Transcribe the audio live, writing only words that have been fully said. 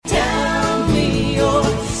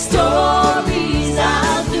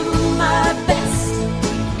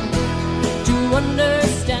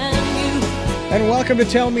Welcome to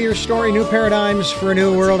Tell Me Your Story, New Paradigms for a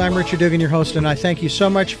New World. I'm Richard Dugan, your host, and I thank you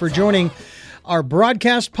so much for joining our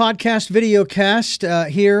broadcast, podcast, videocast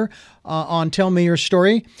here on Tell Me Your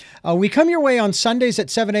Story. We come your way on Sundays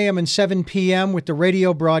at 7 a.m. and 7 p.m. with the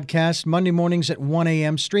radio broadcast, Monday mornings at 1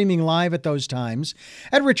 a.m., streaming live at those times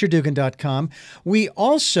at richarddugan.com. We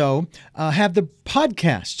also have the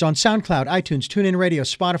podcasts on SoundCloud, iTunes, TuneIn Radio,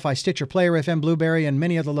 Spotify, Stitcher, Player FM, Blueberry, and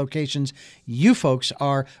many other locations. You folks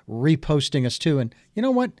are reposting us too. And you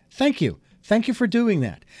know what? Thank you. Thank you for doing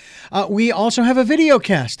that. We also have a video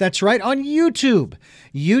cast. That's right, on YouTube.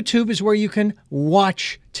 YouTube is where you can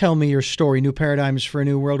watch Tell Me Your Story, New Paradigms for a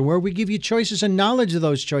New World, where we give you choices and knowledge of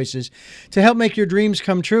those choices to help make your dreams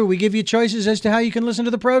come true. We give you choices as to how you can listen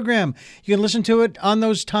to the program. You can listen to it on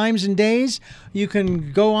those times and days. You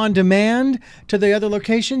can go on demand to the other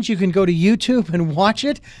locations. You can go to YouTube and watch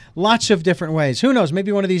it. Lots of different ways. Who knows?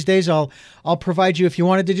 Maybe one of these days I'll provide you, if you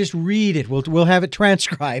wanted to just read it, we'll have it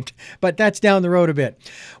transcribed. But that's down the road a bit.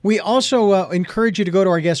 We also encourage you to go to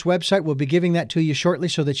our guest website. We'll be giving that to you shortly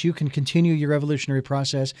so that you can continue your evolutionary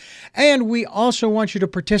process. And we also want you to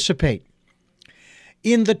participate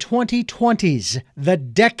in the 2020s, the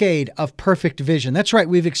decade of perfect vision. That's right.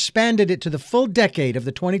 We've expanded it to the full decade of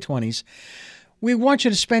the 2020s. We want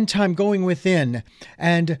you to spend time going within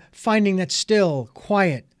and finding that still,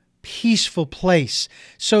 quiet, peaceful place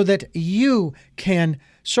so that you can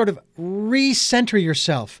sort of recenter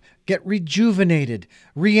yourself, get rejuvenated,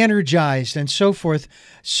 re-energized, and so forth,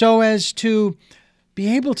 so as to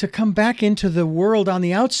be able to come back into the world on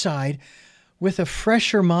the outside with a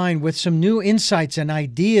fresher mind, with some new insights and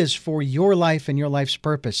ideas for your life and your life's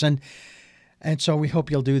purpose. And so we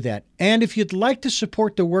hope you'll do that. And if you'd like to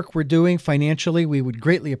support the work we're doing financially, we would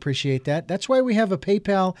greatly appreciate that. That's why we have a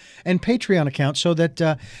PayPal and Patreon account, so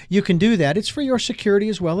that you can do that. It's for your security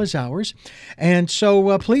as well as ours. And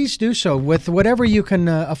so please do so with whatever you can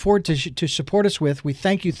afford to support us with. We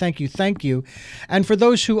thank you, thank you, thank you. And for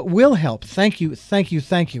those who will help, thank you, thank you,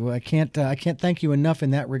 thank you. I can't thank you enough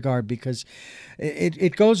in that regard, because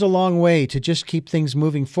it goes a long way to just keep things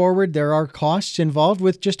moving forward. There are costs involved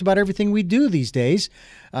with just about everything we do these days.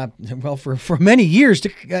 For many years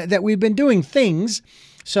that we've been doing things.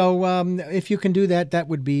 So if you can do that, that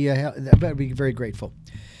would be very grateful.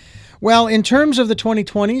 Well, in terms of the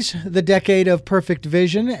 2020s, the decade of perfect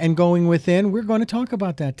vision and going within, we're going to talk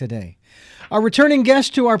about that today. Our returning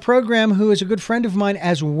guest to our program, who is a good friend of mine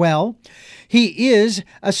as well. He is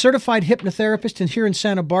a certified hypnotherapist here in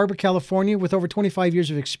Santa Barbara, California, with over 25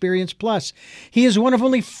 years of experience. Plus, he is one of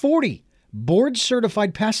only 40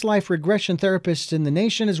 board-certified past life regression therapists in the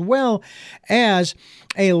nation, as well as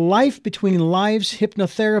a life between lives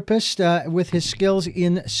hypnotherapist with his skills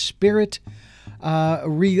in spirit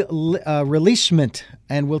releasement.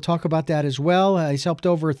 And we'll talk about that as well. He's helped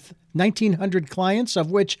over 1,900 clients, of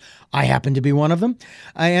which I happen to be one of them.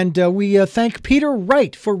 And we thank Peter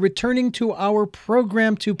Wright for returning to our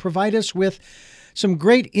program to provide us with some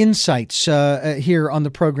great insights here on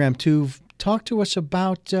the program to talk to us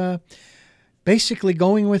about basically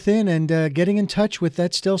going within and getting in touch with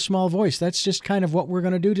that still small voice. That's just kind of what we're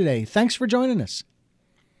going to do today. Thanks for joining us.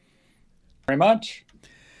 Very much.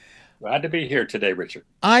 Glad to be here today, Richard.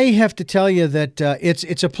 I have to tell you that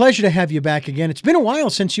it's a pleasure to have you back again. It's been a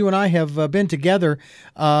while since you and I have been together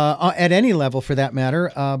at any level, for that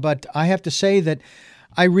matter. But I have to say that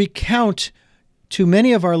I recount to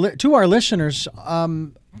many of our listeners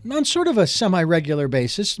on sort of a semi-regular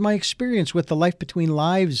basis my experience with the Life Between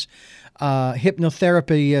Lives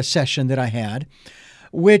hypnotherapy session that I had,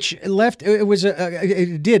 which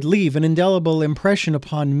it did leave an indelible impression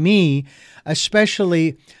upon me,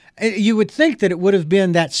 especially. You would think that it would have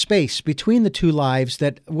been that space between the two lives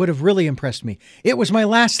that would have really impressed me. It was my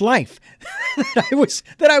last life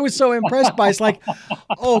that I was so impressed by. It's like,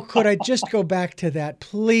 oh, could I just go back to that,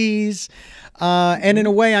 please? And in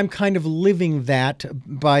a way, I'm kind of living that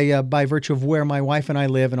by virtue of where my wife and I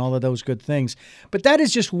live and all of those good things. But that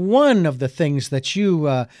is just one of the things that you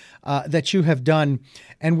have done,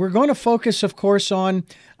 and we're going to focus, of course, on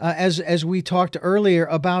as we talked earlier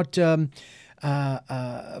about.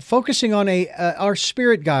 Focusing on our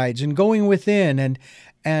spirit guides and going within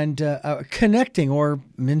and connecting, or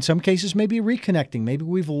in some cases maybe reconnecting. Maybe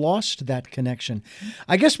we've lost that connection.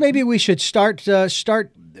 I guess maybe we should start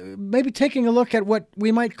maybe taking a look at what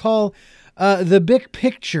we might call the big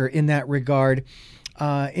picture in that regard,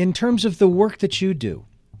 in terms of the work that you do.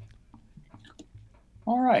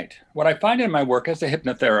 All right. What I find in my work as a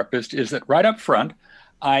hypnotherapist is that right up front,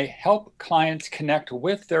 I help clients connect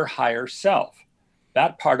with their higher self,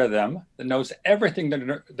 that part of them that knows everything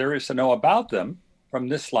that there is to know about them from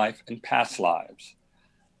this life and past lives.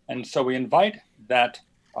 And so we invite that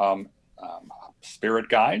spirit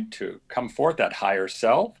guide to come forth, that higher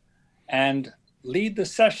self, and lead the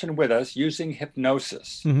session with us using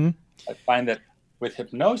hypnosis. I find that with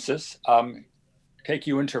hypnosis, take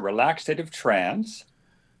you into a relaxed state of trance,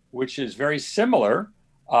 which is very similar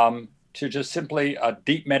to just simply a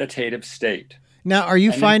deep meditative state. Now, are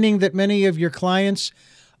you finding that many of your clients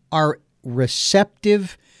are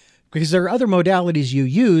receptive? Because there are other modalities you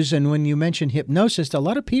use, and when you mention hypnosis, a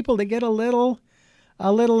lot of people, they get a little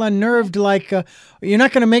unnerved, like, you're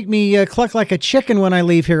not going to make me cluck like a chicken when I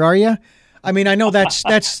leave here, are you? I mean, I know that's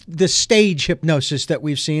the stage hypnosis that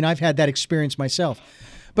we've seen. I've had that experience myself.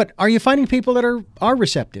 But are you finding people that are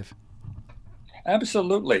receptive?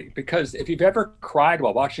 Absolutely, because if you've ever cried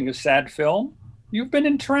while watching a sad film, you've been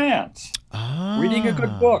in trance. Reading a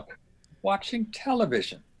good book, watching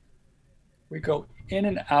television. We go in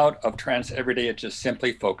and out of trance every day at just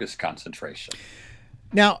simply focused concentration.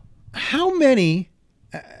 Now, how many,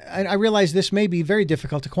 I realize this may be very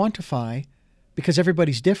difficult to quantify because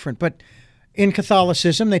everybody's different, but in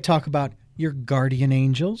Catholicism, they talk about your guardian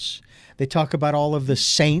angels. They talk about all of the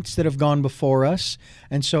saints that have gone before us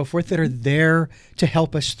and so forth that are there to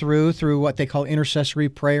help us through what they call intercessory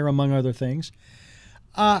prayer, among other things.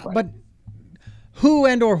 But who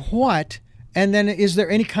and or what, and then is there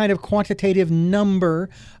any kind of quantitative number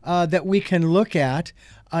that we can look at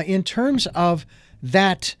in terms of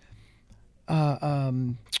that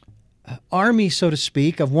army, so to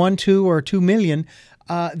speak, of 1, 2, or 2 million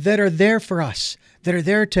that are there for us, that are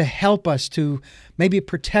there to help us, to maybe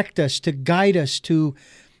protect us, to guide us, to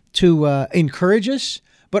encourage us,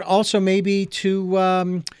 but also maybe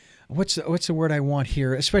to what's the word I want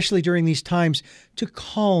here, especially during these times, to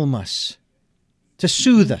calm us, to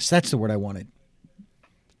soothe us. That's the word I wanted.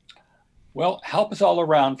 Well, help is all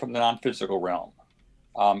around from the non-physical realm.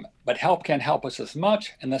 But help can't help us as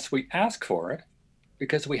much unless we ask for it,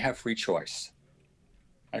 because we have free choice.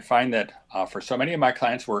 I find that for so many of my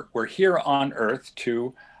clients, we're here on earth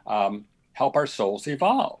to help our souls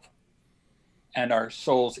evolve. And our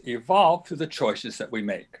souls evolve through the choices that we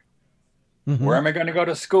make. Where am I going to go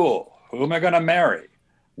to school? Who am I going to marry?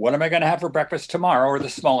 What am I going to have for breakfast tomorrow? Or the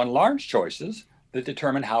small and large choices that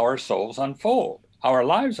determine how our souls unfold, how our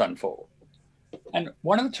lives unfold. And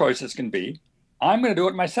one of the choices can be, I'm going to do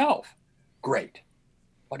it myself. Great.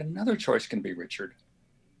 But another choice can be, Richard,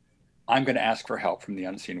 I'm going to ask for help from the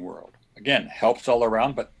unseen world. Again, help's all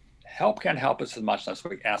around, but help can't help us as much unless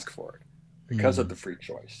we ask for it because of the free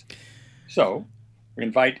choice. So we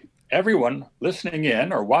invite everyone listening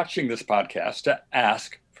in or watching this podcast to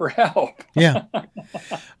ask for help. Yeah.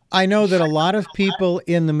 I know that a lot of people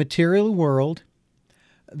in the material world,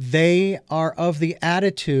 they are of the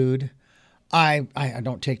attitude, I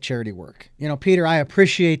don't take charity work. You know, Peter, I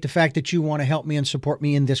appreciate the fact that you want to help me and support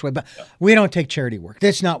me in this way, but we don't take charity work.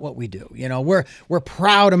 That's not what we do. You know, we're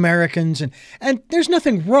proud Americans, and there's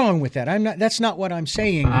nothing wrong with that. That's not what I'm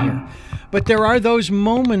saying here. But there are those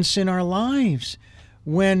moments in our lives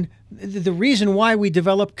when the reason why we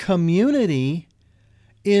develop community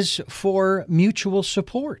is for mutual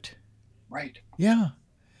support. Right. Yeah.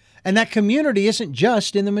 And that community isn't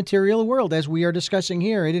just in the material world, as we are discussing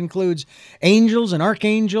here. It includes angels and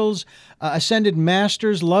archangels, ascended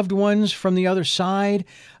masters, loved ones from the other side,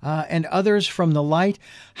 and others from the light.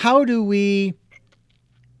 How do we,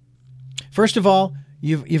 first of all,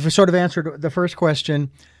 you've sort of answered the first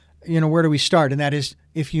question, where do we start? And that is,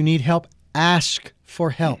 if you need help, ask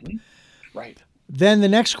for help. Right. Then the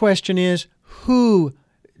next question is, who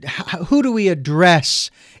do we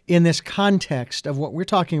address in this context of what we're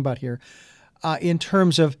talking about here in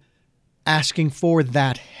terms of asking for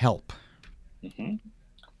that help?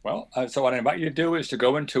 Well, so what I invite you to do is to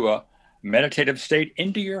go into a meditative state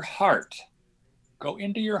into your heart. Go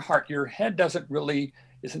into your heart. Your head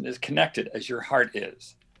isn't as connected as your heart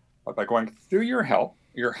is. But by going through your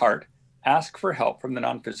heart, ask for help from the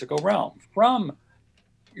non-physical realm, from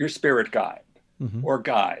your spirit guide or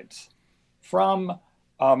guides, from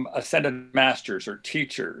ascended masters or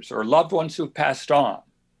teachers or loved ones who've passed on,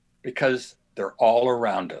 because they're all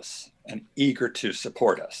around us and eager to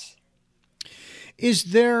support us. Is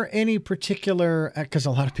there any particular, because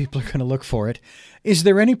a lot of people are going to look for it, is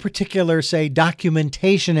there any particular, say,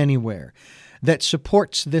 documentation anywhere that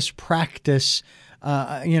supports this practice,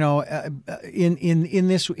 in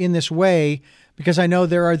this way? Because I know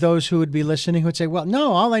there are those who would be listening who would say, well,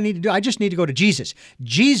 no, all I need to do, I just need to go to Jesus.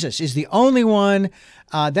 Jesus is the only one.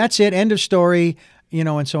 That's it. End of story,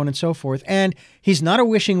 and so on and so forth. And he's not a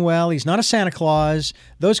wishing well. He's not a Santa Claus,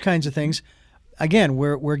 those kinds of things. Again,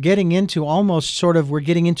 we're getting into almost sort of, we're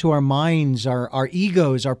getting into our minds, our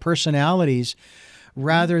egos, our personalities,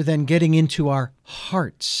 rather than getting into our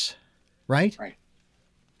hearts, right? Right.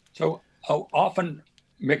 So often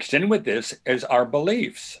mixed in with this is our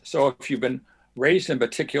beliefs. So if you've been raised in a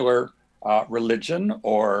particular religion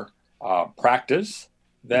or practice,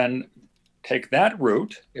 then take that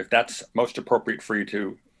route if that's most appropriate for you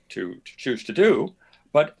to choose to do,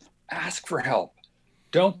 but ask for help.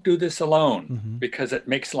 Don't do this alone, because it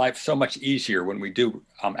makes life so much easier when we do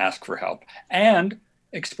ask for help, and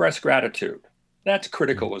express gratitude. That's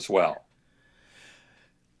critical as well.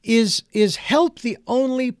 Is help the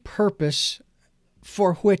only purpose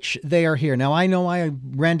for which they are here? Now, I know I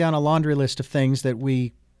ran down a laundry list of things that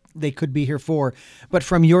they could be here for, but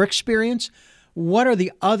from your experience, what are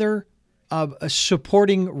the other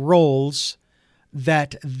supporting roles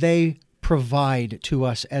that they provide to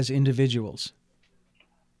us as individuals?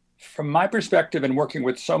 From my perspective, in working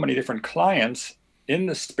with so many different clients in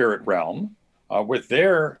the spirit realm, with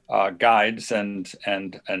their guides and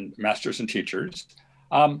masters and teachers,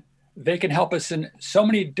 they can help us in so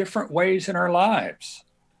many different ways in our lives,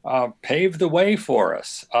 pave the way for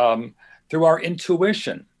us through our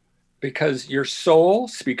intuition, because your soul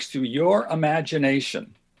speaks through your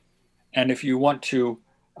imagination. And if you want to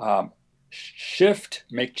shift,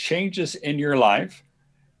 make changes in your life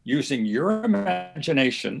using your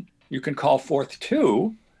imagination, you can call forth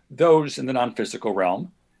to those in the non-physical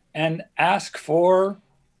realm and ask for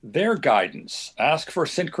their guidance, ask for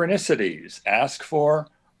synchronicities, ask for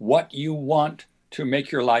what you want to make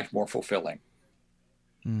your life more fulfilling.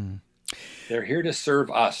 They're here to serve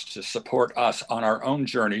us, to support us on our own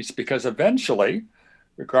journeys, because eventually,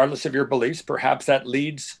 regardless of your beliefs, perhaps that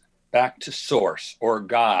leads back to source or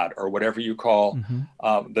God or whatever you call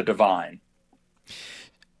the divine.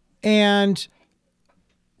 And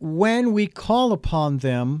when we call upon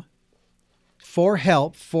them for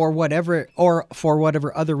help, for whatever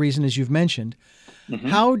other reason, as you've mentioned,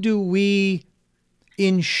 how do we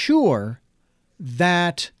ensure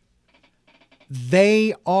that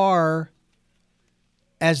they are,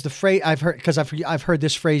 as the phrase I've heard, because I've heard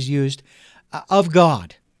this phrase used, of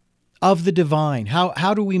God, of the divine?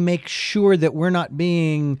 How do we make sure that we're not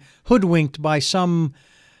being hoodwinked by some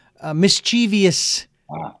mischievous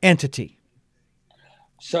entity?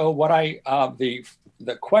 So what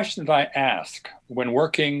the question that I ask when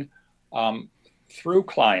working through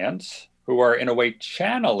clients who are in a way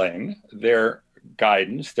channeling their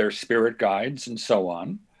guidance, their spirit guides and so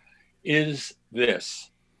on, is this: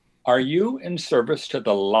 are you in service to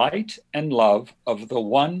the light and love of the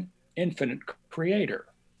one infinite creator?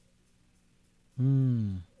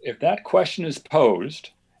 If that question is posed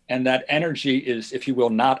and that energy is, if you will,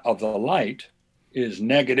 not of the light, is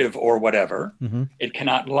negative or whatever, it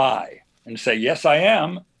cannot lie and say, yes, I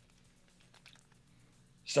am.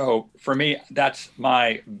 So for me, that's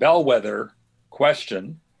my bellwether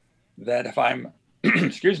question, that if I'm,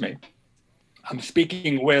 excuse me, I'm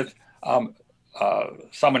speaking with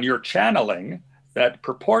someone you're channeling that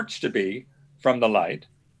purports to be from the light,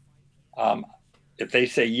 if they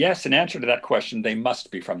say yes in answer to that question, they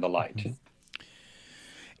must be from the light.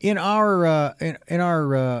 In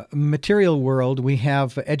our material world, we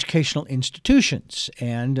have educational institutions,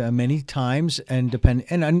 and many times, and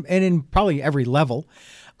in probably every level,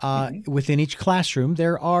 within each classroom,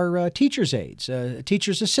 there are teachers' aides,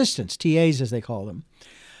 teachers' assistants, TAs as they call them.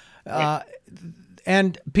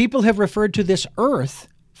 And people have referred to this earth,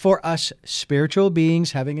 for us spiritual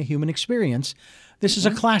beings having a human experience, this is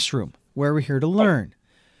a classroom where we're here to learn.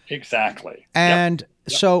 Exactly. And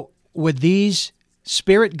so with these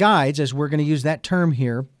spirit guides, as we're going to use that term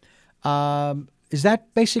here, is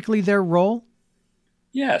that basically their role?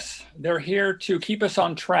 Yes, they're here to keep us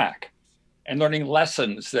on track and learning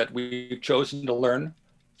lessons that we've chosen to learn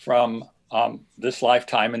from this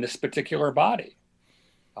lifetime in this particular body.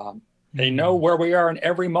 They know where we are in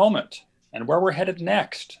every moment and where we're headed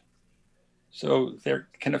next. So they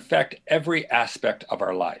can affect every aspect of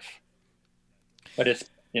our life. But it's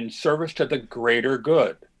in service to the greater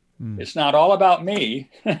good. It's not all about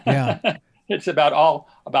me. It's all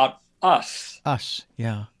about us. Us,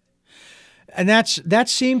 yeah. And that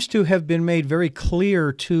seems to have been made very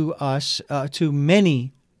clear to us, to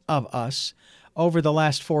many of us, over the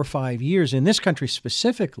last 4 or 5 years in this country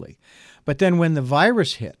specifically. But then when the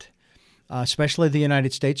virus hit, especially the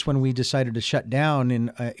United States, when we decided to shut down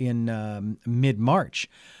in mid-March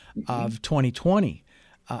of 2020,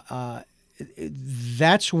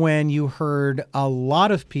 that's when you heard a lot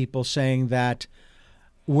of people saying that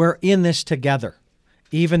we're in this together,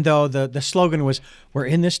 even though the slogan was, we're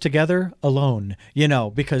in this together alone,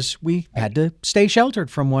 because we had to stay sheltered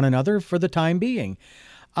from one another for the time being.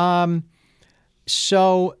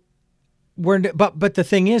 So but the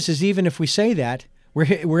thing is even if we say that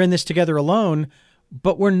we're in this together alone,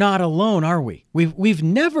 but we're not alone, are we? We've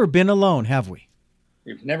never been alone, have we?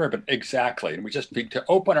 We've never been, exactly. And we just need to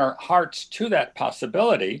open our hearts to that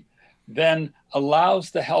possibility, then allows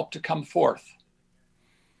the help to come forth.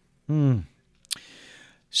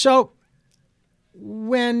 So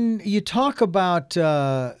when you talk about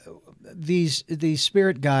these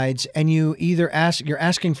spirit guides, and you're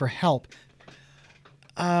asking for help,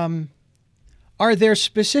 are there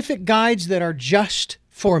specific guides that are just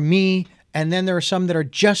for me, and then there are some that are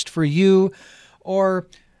just for you? Or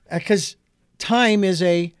because time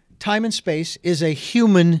and space is a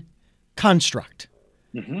human construct.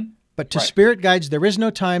 But to spirit guides, there is no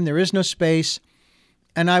time, there is no space.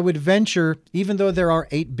 And I would venture, even though there are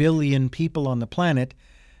 8 billion people on the planet,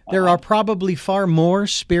 there are probably far more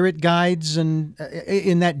spirit guides and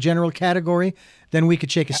in that general category than we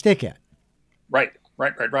could shake a stick at. Right.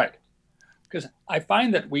 Because I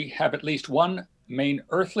find that we have at least one main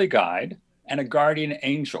earthly guide and a guardian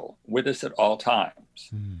angel with us at all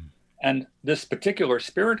times. And this particular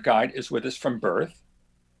spirit guide is with us from birth.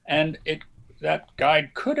 And that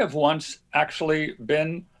guide could have once actually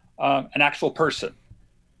been an actual person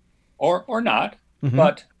or not,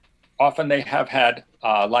 but often they have had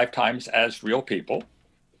lifetimes as real people.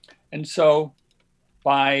 And so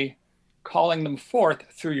by calling them forth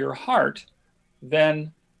through your heart,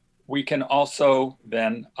 then we can also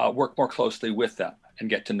then work more closely with them and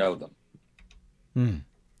get to know them.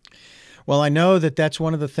 Well, I know that that's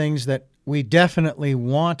one of the things that we definitely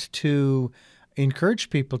want to encourage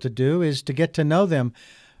people to do, is to get to know them.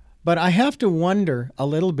 But I have to wonder a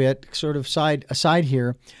little bit, sort of aside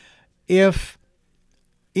here, if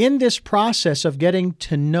in this process of getting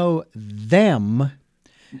to know them,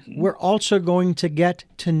 we're also going to get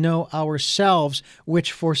to know ourselves,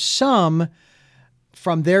 which for some,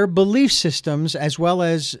 from their belief systems as well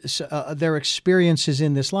as their experiences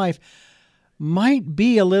in this life, might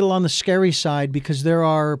be a little on the scary side, because there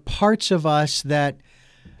are parts of us that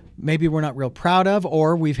maybe we're not real proud of,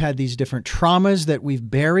 or we've had these different traumas that we've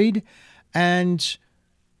buried. And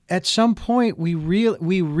at some point, we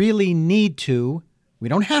really need to, we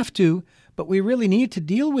don't have to, but we really need to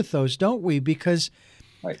deal with those, don't we? Because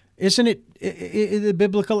isn't it the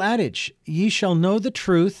biblical adage, ye shall know the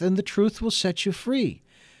truth, and the truth will set you free.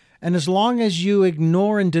 And as long as you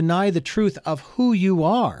ignore and deny the truth of who you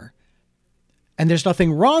are, and there's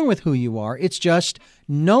nothing wrong with who you are, it's just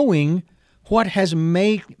knowing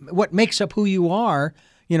what makes up who you are.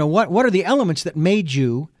 You know, what are the elements that made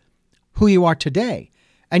you who you are today?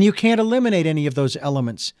 And you can't eliminate any of those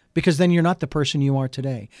elements, because then you're not the person you are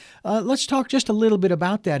today. Let's talk just a little bit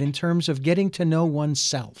about that in terms of getting to know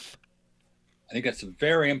oneself. I think that's a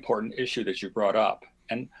very important issue that you brought up.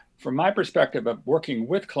 And from my perspective of working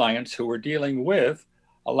with clients who are dealing with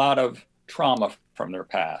a lot of trauma from their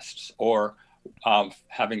pasts, or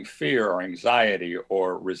having fear or anxiety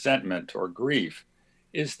or resentment or grief,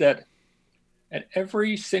 is that at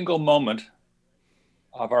every single moment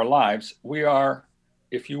of our lives, we are,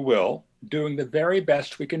 if you will, doing the very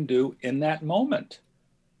best we can do in that moment.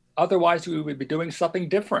 Otherwise, we would be doing something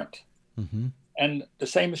different. And the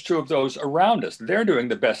same is true of those around us. They're doing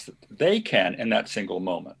the best that they can in that single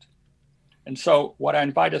moment. And so what I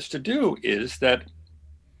invite us to do is that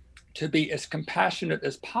to be as compassionate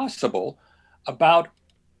as possible about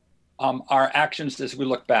our actions as we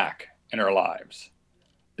look back in our lives.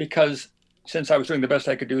 Because since I was doing the best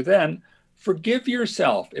I could do then, forgive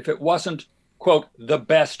yourself if it wasn't, quote, the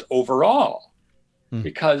best overall,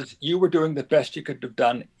 because you were doing the best you could have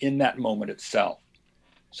done in that moment itself.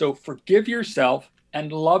 So forgive yourself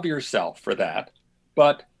and love yourself for that.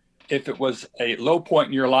 But if it was a low point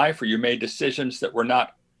in your life, or you made decisions that were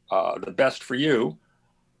not the best for you,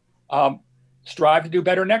 strive to do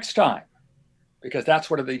better next time. Because that's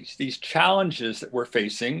what these challenges that we're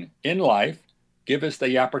facing in life give us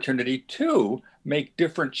the opportunity to make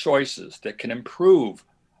different choices that can improve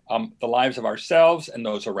the lives of ourselves and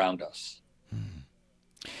those around us.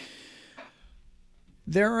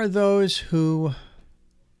 There are those who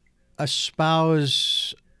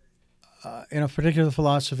espouse, in a particular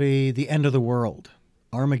philosophy, the end of the world,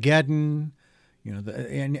 Armageddon. You know,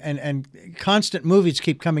 and constant movies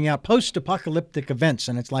keep coming out, post-apocalyptic events,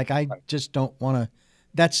 and it's like, I just don't want to.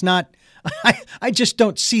 That's not. I just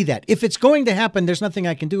don't see that. If it's going to happen, there's nothing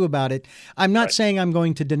I can do about it. I'm not saying I'm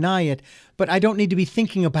going to deny it, but I don't need to be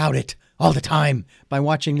thinking about it all the time by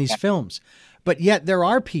watching these films. But yet there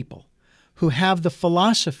are people who have the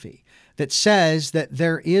philosophy that says that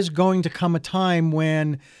there is going to come a time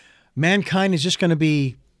when mankind is just going to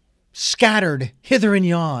be scattered hither and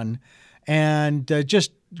yon, and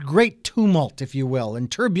just great tumult, if you will,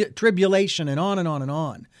 and tribulation, and on and on and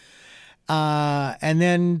on. And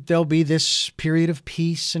then there'll be this period of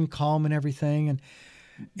peace and calm and everything.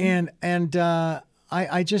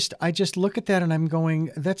 I just look at that and I'm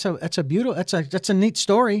going, that's a neat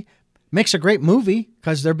story. Makes a great movie,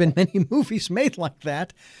 because there've been many movies made like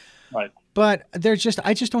that. Right. But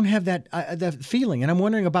I just don't have that feeling. And I'm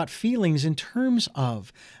wondering about feelings in terms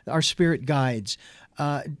of our spirit guides.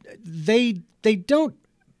 They don't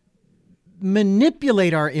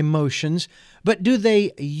manipulate our emotions, but do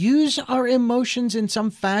they use our emotions in some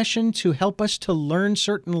fashion to help us to learn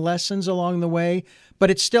certain lessons along the way? But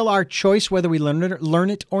it's still our choice whether we learn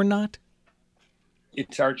it or not?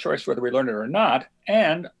 It's our choice whether we learn it or not.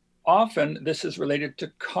 And often this is related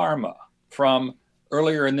to karma from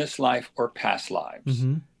earlier in this life or past lives.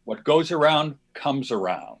 Mm-hmm. What goes around comes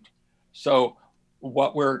around. So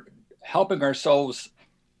what we're helping our souls,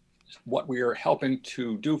 what we are helping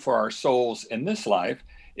to do for our souls in this life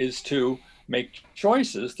is to make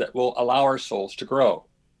choices that will allow our souls to grow.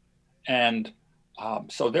 And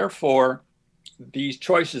so therefore, these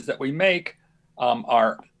choices that we make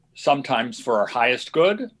are sometimes for our highest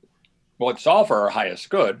good. Well, it's all for our highest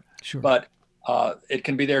good, sure. But it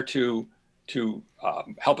can be there to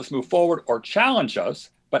help us move forward or challenge us.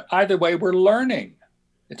 But either way, we're learning.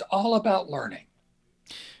 It's all about learning.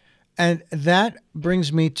 And that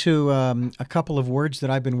brings me to a couple of words that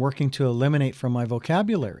I've been working to eliminate from my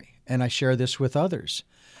vocabulary, and I share this with others.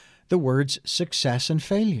 The words success and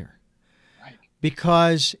failure. Right.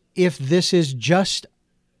 Because if this is just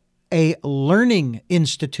a learning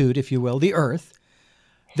institute, if you will, the earth,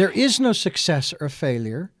 there is no success or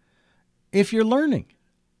failure if you're learning.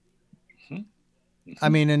 I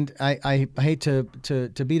mean, and I hate to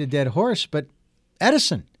beat a dead horse, but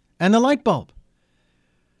Edison and the light bulb.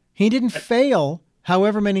 He didn't fail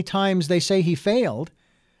however many times they say he failed.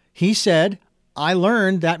 He said, I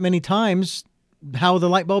learned that many times how the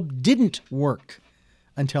light bulb didn't work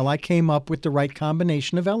until I came up with the right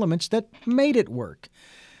combination of elements that made it work.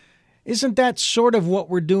 Isn't that sort of what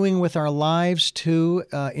we're doing with our lives too,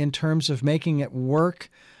 in terms of making it work?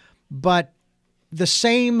 But the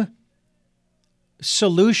same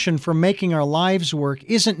solution for making our lives work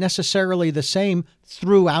isn't necessarily the same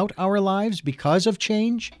throughout our lives because of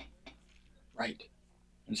change. Right.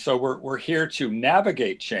 And so we're here to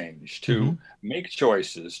navigate change, to make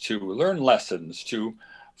choices, to learn lessons, to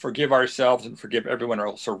forgive ourselves and forgive everyone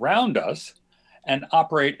else around us, and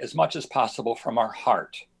operate as much as possible from our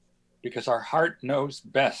heart, because our heart knows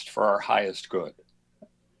best for our highest good.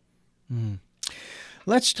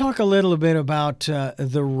 Let's talk a little bit about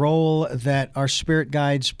the role that our spirit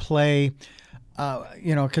guides play.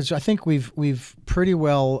 Because I think we've pretty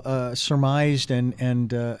well surmised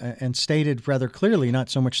and stated rather clearly, not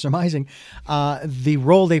so much surmising, the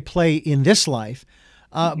role they play in this life,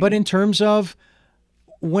 but in terms of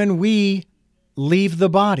when we leave the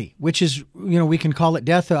body, which is, we can call it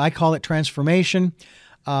death. I call it transformation,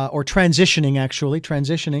 or transitioning. Actually,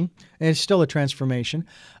 transitioning. It's still a transformation,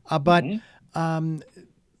 but.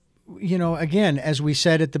 Again, as we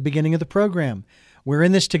said at the beginning of the program, we're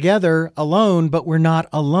in this together alone, but we're not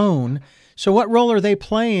alone. So what role are they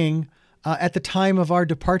playing at the time of our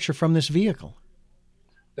departure from this vehicle?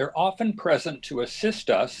 They're often present to assist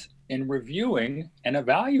us in reviewing and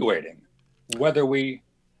evaluating whether we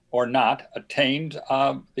or not attained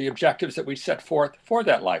the objectives that we set forth for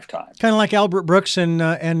that lifetime. Kind of like Albert Brooks and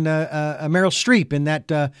Meryl Streep in that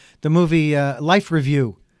the movie Life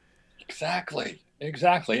Review.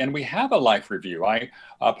 Exactly. And we have a life review.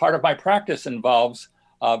 Part of my practice involves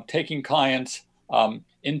taking clients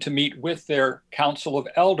in to meet with their council of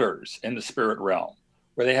elders in the spirit realm,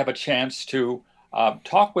 where they have a chance to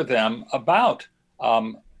talk with them about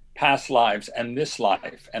past lives and this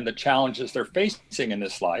life and the challenges they're facing in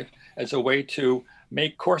this life as a way to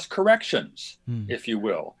make course corrections, if you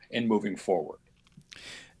will, in moving forward.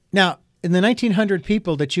 Now, in the 1,900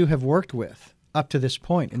 people that you have worked with up to this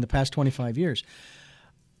point in the past 25 years,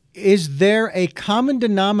 is there a common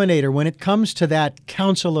denominator when it comes to that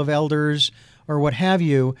council of elders or what have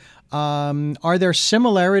you? Are there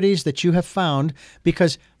similarities that you have found?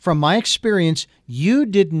 Because from my experience, you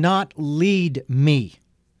did not lead me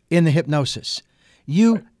in the hypnosis.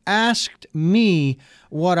 You asked me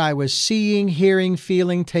what I was seeing, hearing,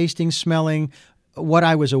 feeling, tasting, smelling, what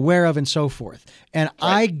I was aware of, and so forth. And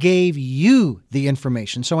I gave you the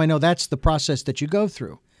information. So I know that's the process that you go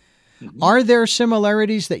through. Are there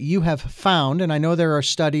similarities that you have found? And I know there are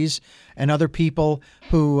studies and other people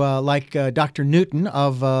who, like Dr. Newton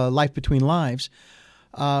of Life Between Lives,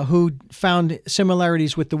 who found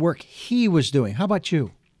similarities with the work he was doing. How about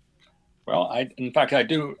you? Well, in fact, I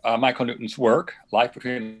do Michael Newton's work, Life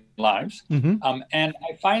Between Lives. Mm-hmm. And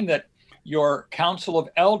I find that your council of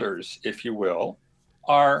elders, if you will,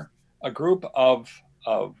 are a group of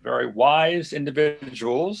very wise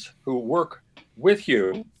individuals who work with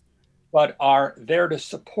you, but are there to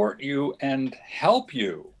support you and help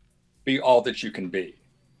you be all that you can be.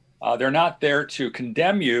 They're not there to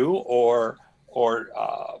condemn you or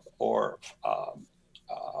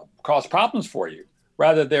cause problems for you.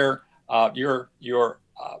 Rather, they're your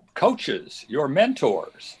coaches, your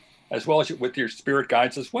mentors, as well as with your spirit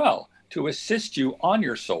guides as well, to assist you on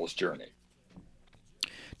your soul's journey.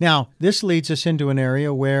 Now, this leads us into an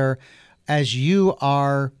area where, as you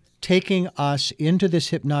are taking us into this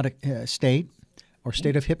hypnotic state or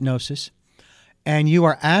state of hypnosis, and you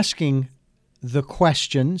are asking the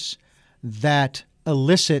questions that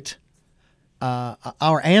elicit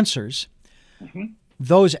our answers,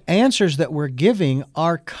 those answers that we're giving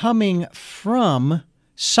are coming from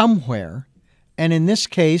somewhere. And in this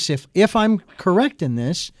case, if I'm correct in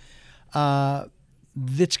this,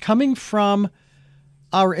 it's coming from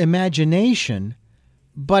our imagination,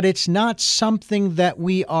 but it's not something that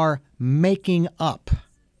we are making up.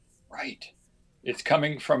 Right. It's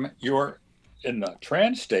coming from in the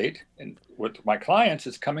trance state, and with my clients,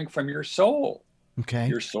 it's coming from your soul. Okay.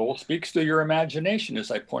 Your soul speaks through your imagination,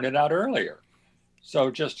 as I pointed out earlier.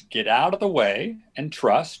 So just get out of the way and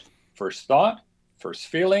trust first thought, first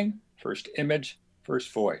feeling, first image,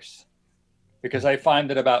 first voice. Because I find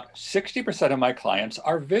that about 60% of my clients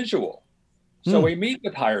are visual. So we meet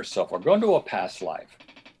with higher self or go into a past life.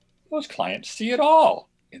 Those clients see it all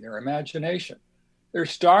in their imagination. They're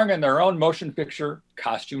starring in their own motion picture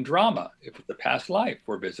costume drama if it's the past life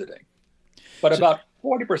we're visiting. But about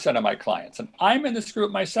 40% of my clients, and I'm in this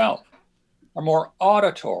group myself, are more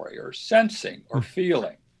auditory or sensing or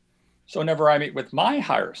feeling. So whenever I meet with my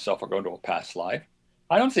higher self or go into a past life,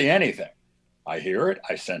 I don't see anything. I hear it,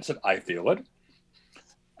 I sense it, I feel it,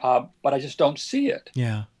 but I just don't see it.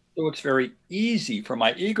 Yeah. So it's very easy for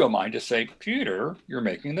my ego mind to say, Peter, you're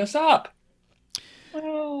making this up.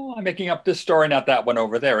 Well, I'm making up this story, not that one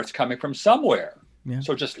over there. It's coming from somewhere. Yeah.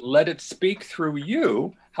 So just let it speak through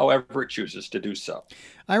you, however it chooses to do so.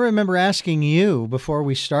 I remember asking you before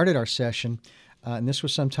we started our session, and this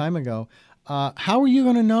was some time ago, how are you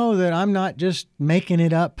going to know that I'm not just making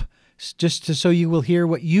it up so you will hear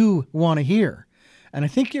what you want to hear? And I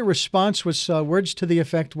think your response was words to the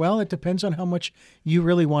effect, well, it depends on how much you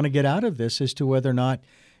really want to get out of this as to whether or not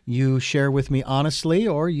you share with me honestly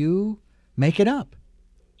or you make it up.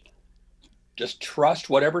 Just trust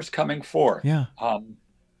whatever's coming forth. Yeah.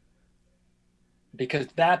 Because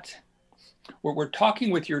we're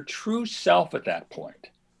talking with your true self at that point,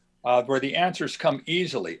 where the answers come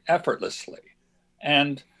easily, effortlessly,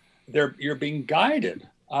 and you're being guided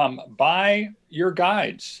by your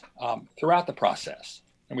guides throughout the process.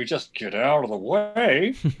 And we just get out of the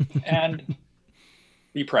way and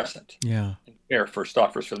be present. Yeah. Air, first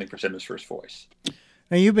thought, first feeling, first image, first voice.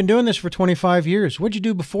 Now, you've been doing this for 25 years. What'd you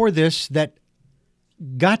do before this that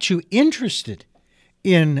got you interested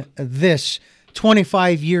in this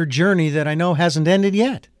 25-year journey that I know hasn't ended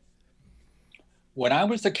yet? When I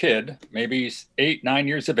was a kid, maybe 8, 9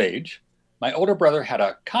 years of age, my older brother had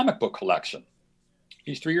a comic book collection.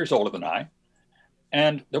 He's 3 years older than I.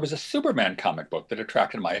 And there was a Superman comic book that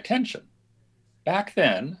attracted my attention. Back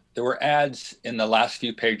then, there were ads in the last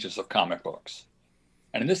few pages of comic books.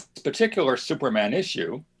 And in this particular Superman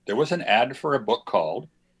issue, there was an ad for a book called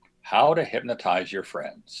How to Hypnotize Your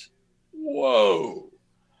Friends. Whoa.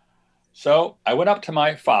 So I went up to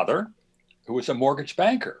my father, who was a mortgage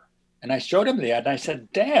banker, and I showed him the ad and I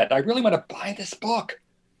said, Dad, I really want to buy this book,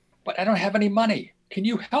 but I don't have any money. Can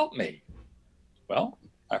you help me? Well,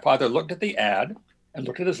 my father looked at the ad and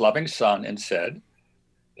looked at his loving son and said,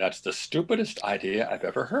 that's the stupidest idea I've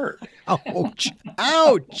ever heard. Ouch.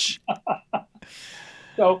 Ouch.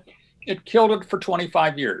 So it killed it for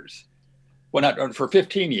 25 years. Well, not for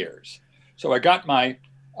 15 years. So I got my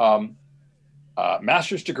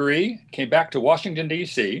master's degree, came back to Washington,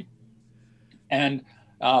 D.C., and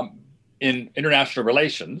in international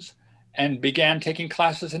relations, and began taking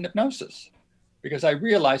classes in hypnosis because I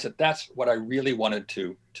realized that that's what I really wanted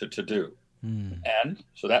to do. And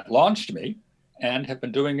so that launched me and have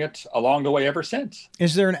been doing it along the way ever since.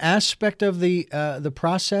 Is there an aspect of the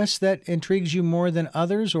process that intrigues you more than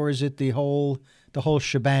others, or is it the whole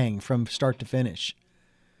shebang from start to finish?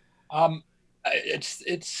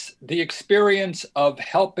 It's the experience of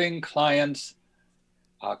helping clients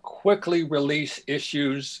quickly release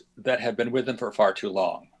issues that have been with them for far too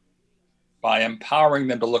long by empowering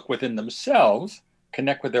them to look within themselves,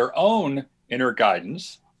 connect with their own inner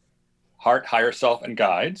guidance, heart, higher self, and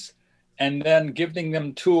guides, and then giving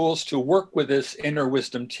them tools to work with this inner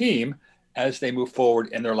wisdom team as they move forward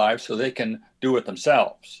in their lives so they can do it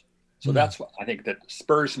themselves. So that's what I think that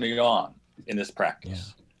spurs me on in this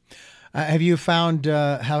practice. Have you found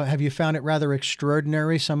have you found it rather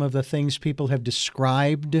extraordinary, some of the things people have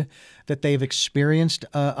described that they've experienced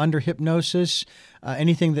under hypnosis?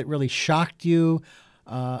 Anything that really shocked you,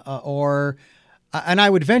 and I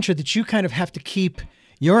would venture that you kind of have to keep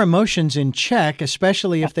your emotions in check,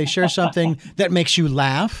 especially if they share something that makes you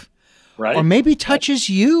laugh, right, or maybe touches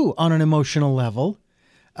you on an emotional level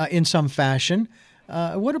in some fashion.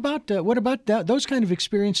 What about those kind of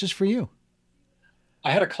experiences for you?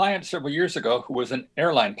 I had a client several years ago who was an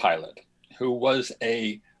airline pilot, who was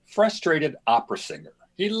a frustrated opera singer.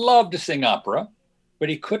 He loved to sing opera, but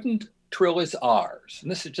he couldn't trill his R's. And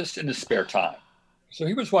this is just in his spare time. So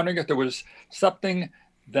he was wondering if there was something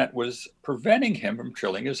that was preventing him from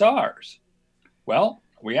trilling his R's. Well,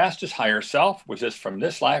 we asked his higher self, was this from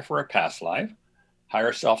this life or a past life?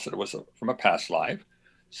 Higher self said it was from a past life.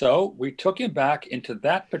 So we took him back into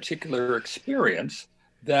that particular experience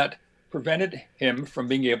that prevented him from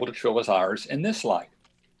being able to trill his R's in this life.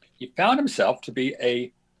 He found himself to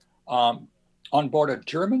be on board a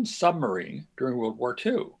German submarine during World War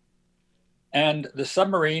II. And the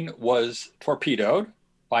submarine was torpedoed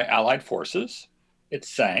by Allied forces. It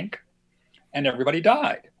sank, and everybody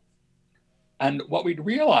died. And what we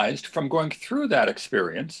realized from going through that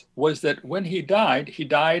experience was that when he died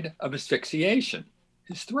of asphyxiation,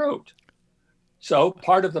 his throat. So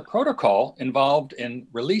part of the protocol involved in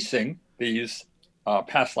releasing these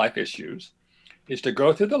past life issues is to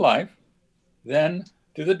go through the life, then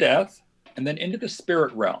through the death, and then into the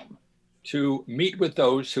spirit realm to meet with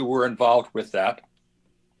those who were involved with that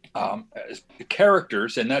as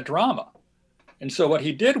characters in that drama. And so what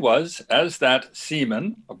he did was, as that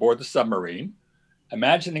seaman aboard the submarine,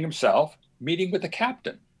 imagining himself meeting with the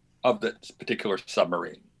captain of this particular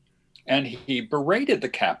submarine. And he berated the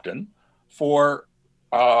captain for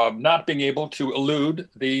not being able to elude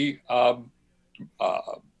to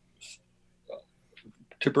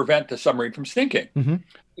prevent the submarine from sinking. Mm-hmm.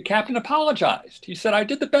 The captain apologized. He said, I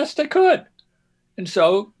did the best I could. And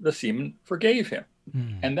so the seaman forgave him.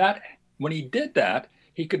 Mm. And that, when he did that,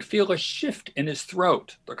 he could feel a shift in his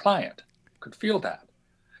throat. The client could feel that.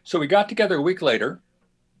 So we got together a week later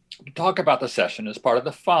to talk about the session as part of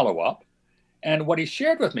the follow-up. And what he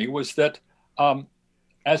shared with me was that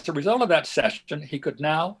as a result of that session, he could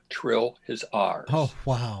now trill his R's. Oh,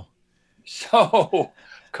 wow. So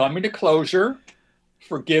coming to closure,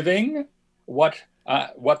 forgiving what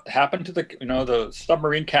happened to the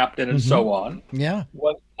submarine captain and so on,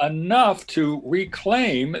 was enough to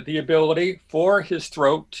reclaim the ability for his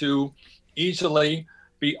throat to easily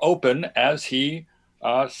be open as he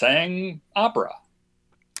sang opera.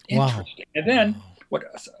 Interesting. Wow. And then what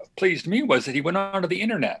pleased me was that he went onto the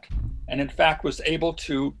internet and in fact was able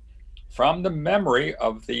to, from the memory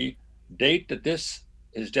of the date that his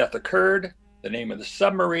death occurred, the name of the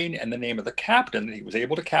submarine and the name of the captain that he was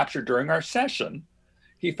able to capture during our session,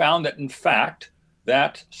 he found that in fact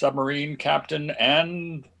that submarine captain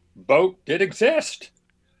and boat did exist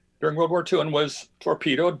during World War II and was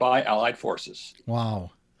torpedoed by Allied forces.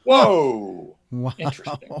 Wow. Whoa. Wow.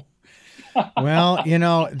 Interesting. Well,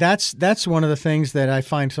 that's one of the things that I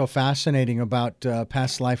find so fascinating about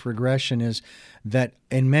past life regression is that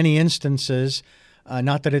in many instances,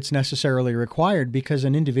 not that it's necessarily required, because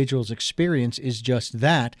an individual's experience is just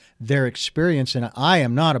that, their experience. And I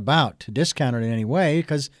am not about to discount it in any way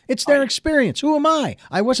because it's their experience. Who am I?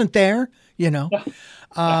 I wasn't there,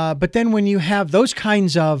 But then when you have those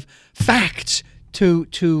kinds of facts to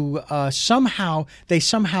somehow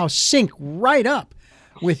sync right up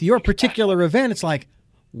with your particular event, it's like,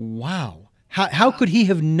 wow. How could he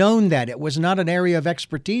have known that? It was not an area of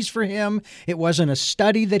expertise for him. It wasn't a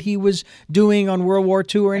study that he was doing on World War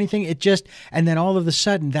II or anything. And then all of a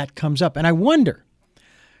sudden that comes up. And I wonder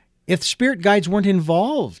if spirit guides weren't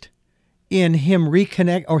involved in him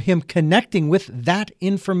him connecting with that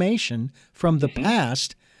information from the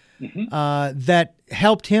past that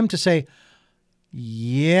helped him to say,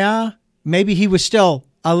 yeah, maybe he was still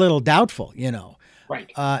a little doubtful,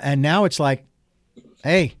 Right. And now it's like,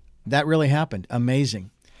 hey, that really happened.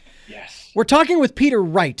 Amazing. Yes. We're talking with Peter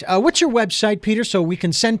Wright. What's your website, Peter, so we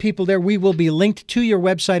can send people there? We will be linked to your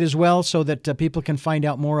website as well so that people can find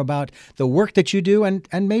out more about the work that you do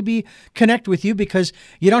and maybe connect with you, because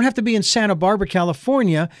you don't have to be in Santa Barbara,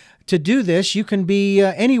 California to do this. You can be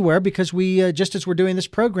anywhere, because we, just as we're doing this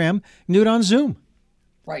program, do it on Zoom.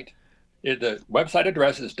 Right. The website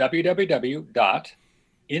address is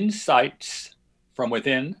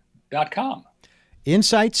www.insightsfromwithin.com. insightsfromwithin.com.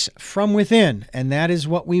 Insights from within. And that is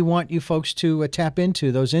what we want you folks to tap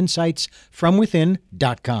into, those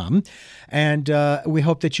insightsfromwithin.com. And we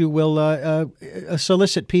hope that you will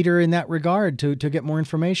solicit Peter in that regard to get more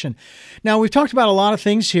information. Now, we've talked about a lot of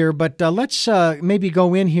things here, but let's maybe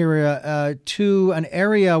go in here to an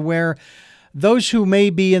area where those who may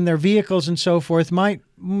be in their vehicles and so forth might,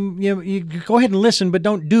 you go ahead and listen, but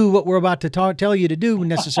don't do what we're about to tell you to do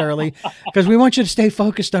necessarily, because we want you to stay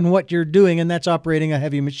focused on what you're doing, and that's operating a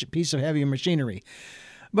piece of heavy machinery.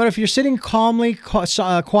 But if you're sitting calmly,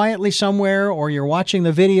 quietly somewhere, or you're watching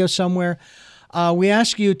the video somewhere, we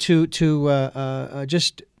ask you to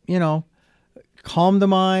just, calm the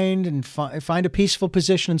mind and find a peaceful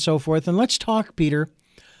position and so forth. And let's talk, Peter,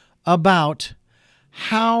 about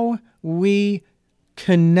how we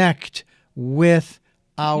connect with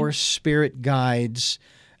our spirit guides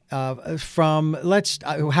from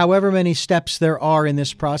however many steps there are in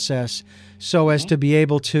this process, so as to be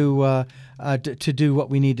able to do what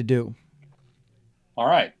we need to do. All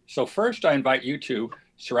right. So first, I invite you to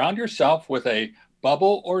surround yourself with a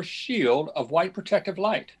bubble or shield of white protective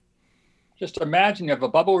light. Just imagine you have a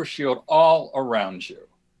bubble or shield all around you,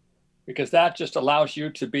 because that just allows you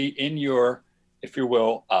to be in your, if you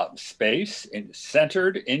will, space,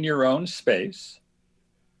 centered in your own space.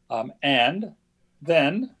 And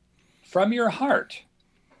then from your heart,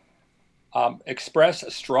 express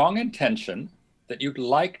a strong intention that you'd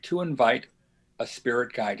like to invite a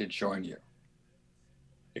spirit guide to join you.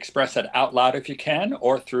 Express that out loud if you can,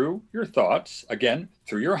 or through your thoughts, again,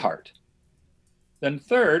 through your heart. Then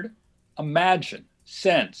third, imagine,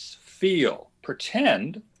 sense, feel,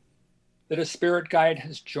 pretend that a spirit guide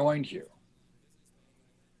has joined you.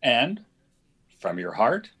 And from your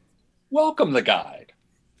heart, welcome the guide.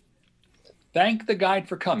 Thank the guide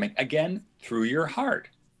for coming, again, through your heart.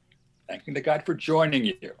 Thanking the guide for joining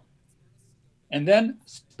you. And then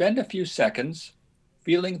spend a few seconds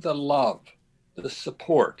feeling the love, the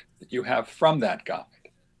support that you have from that guide.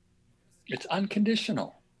 It's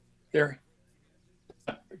unconditional. The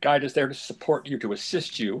guide is there to support you, to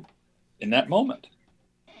assist you in that moment.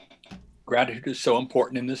 Gratitude is so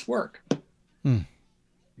important in this work.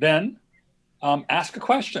 Then ask a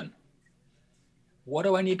question. What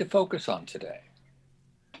do I need to focus on today?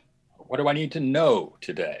 What do I need to know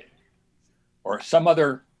today? Or some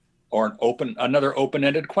other, or another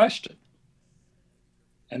open-ended question.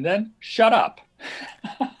 And then shut up.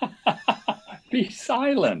 Be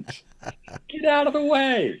silent. Get out of the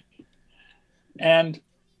way. And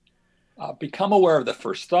become aware of the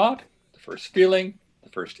first thought, the first feeling, the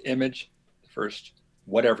first image, the first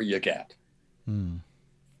whatever you get.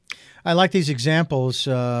 I like these examples.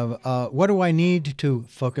 What do I need to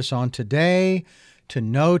focus on today, to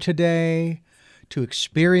know today, to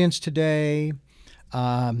experience today?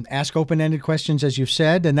 Ask open-ended questions, as you've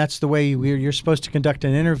said, and that's the way you're supposed to conduct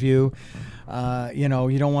an interview. You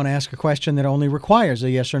don't want to ask a question that only requires a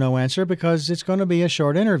yes or no answer, because it's going to be a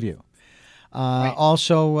short interview. Right.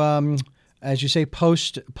 Also, as you say,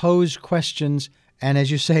 pose questions, and as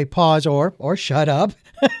you say, pause or shut up.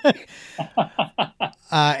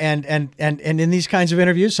 And in these kinds of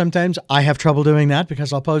interviews, sometimes I have trouble doing that,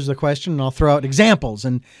 because I'll pose the question and I'll throw out examples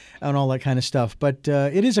and all that kind of stuff. But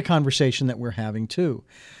it is a conversation that we're having too.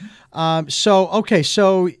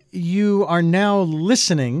 So you are now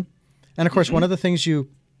listening. And of course, one of the things you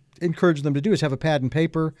encourage them to do is have a pad and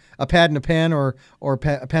paper, a pad and a pen, or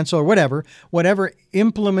a pencil, or whatever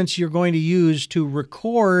implements you're going to use to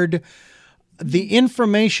record the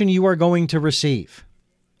information you are going to receive.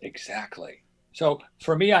 Exactly. So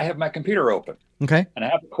for me, I have my computer open. Okay. And I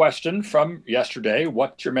have a question from yesterday.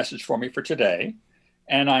 What's your message for me for today?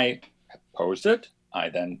 And I pose it. I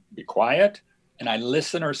then be quiet, and I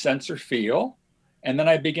listen or sense or feel. And then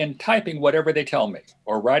I begin typing whatever they tell me,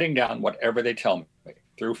 or writing down whatever they tell me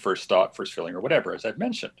through first thought, first feeling, or whatever, as I've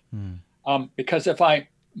mentioned. Because if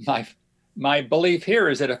my belief here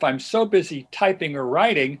is that if I'm so busy typing or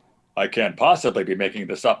writing, I can't possibly be making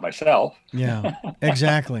this up myself. Yeah,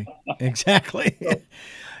 exactly.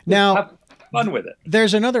 Now, have fun with it.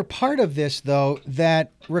 There's another part of this, though,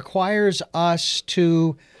 that requires us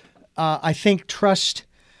to, I think, trust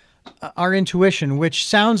our intuition, which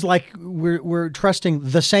sounds like we're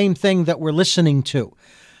trusting the same thing that we're listening to.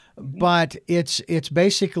 But it's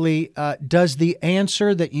basically, does the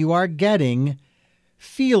answer that you are getting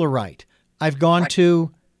feel right? I've gone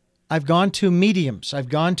to mediums. I've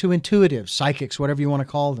gone to intuitives, psychics, whatever you want to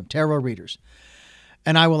call them, tarot readers,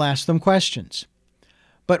 and I will ask them questions.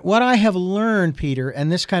 But what I have learned, Peter,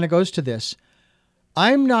 and this kind of goes to this,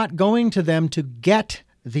 I'm not going to them to get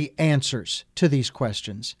the answers to these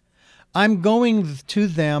questions. I'm going to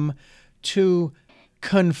them to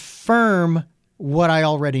confirm what I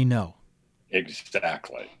already know.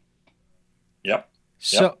 Exactly. Yep.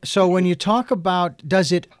 So when you talk about,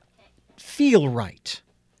 does it feel right?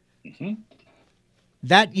 Mm-hmm.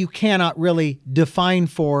 That you cannot really define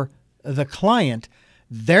for the client.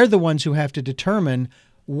 They're the ones who have to determine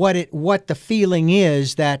what the feeling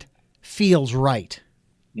is that feels right.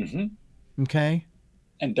 Mm-hmm. Okay?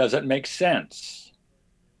 And does it make sense?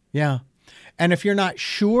 Yeah. And if you're not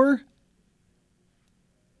sure,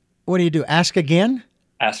 what do? Ask again?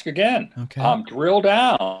 Ask again. Okay. Drill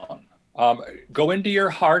down. Go into your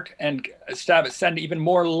heart and send even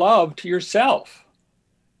more love to yourself.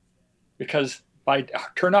 Because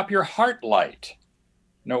turn up your heart light.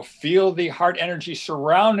 Feel the heart energy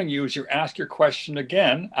surrounding you as you ask your question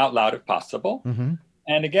again, out loud if possible. Mm-hmm.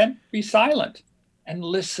 And again, be silent and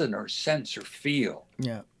listen or sense or feel.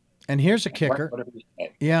 Yeah. And here's a kicker. Whatever you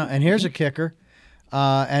say. Yeah, and here's a kicker.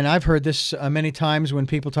 And I've heard this many times when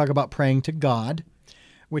people talk about praying to God,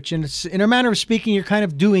 which in a manner of speaking, you're kind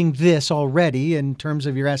of doing this already in terms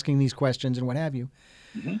of you're asking these questions and what have you.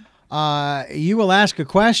 Mm-hmm. You will ask a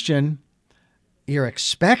question you're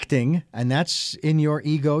expecting, and that's in your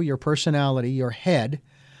ego, your personality, your head.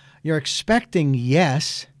 You're expecting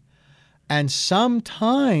yes, and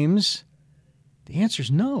sometimes the answer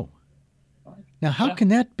is no. Now, how can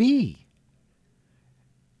that be?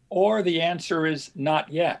 Or the answer is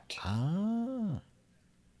not yet. Ah.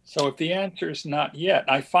 So if the answer is not yet,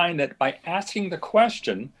 I find that by asking the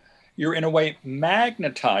question, you're in a way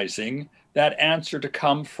magnetizing that answer to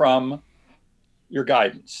come from your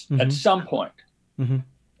guidance at some point. Mm-hmm.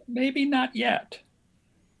 Maybe not yet.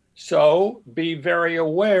 So be very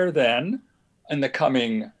aware then in the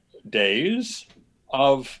coming days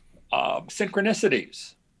of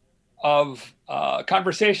synchronicities, of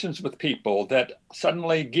conversations with people that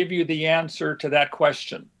suddenly give you the answer to that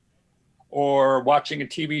question, or watching a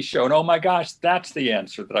TV show and, oh my gosh, that's the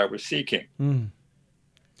answer that I was seeking. Mm.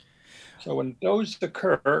 So when those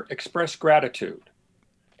occur, express gratitude,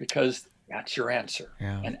 because that's your answer,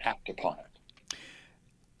 and act upon it.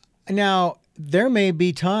 Now, there may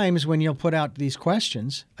be times when you'll put out these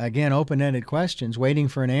questions, again, open-ended questions, waiting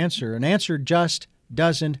for an answer. An answer just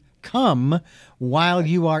doesn't come while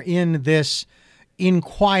you are in this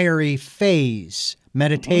inquiry phase,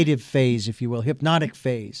 meditative phase, if you will, hypnotic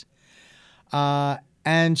phase.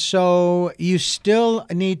 And so you still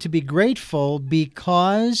need to be grateful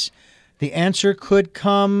because the answer could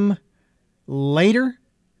come later.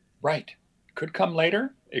 Right. Could come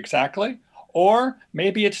later. Exactly. Or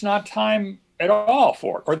maybe it's not time at all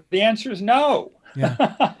for it. Or the answer is no. Yeah.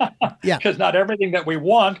 Yeah. Because not everything that we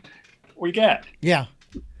want, we get. Yeah.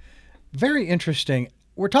 Very interesting.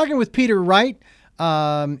 We're talking with Peter Wright,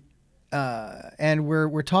 and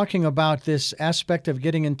we're talking about this aspect of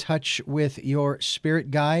getting in touch with your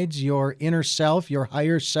spirit guides, your inner self, your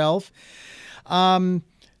higher self. The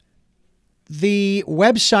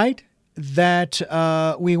website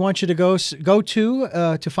that we want you to go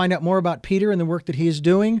to find out more about Peter and the work that he is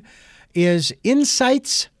doing is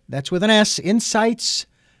Insights, that's with an S, Insights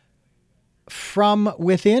from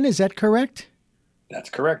Within. Is that correct? That's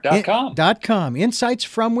correct. .com. .com.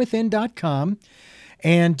 Insightsfromwithin.com.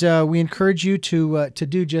 And we encourage you to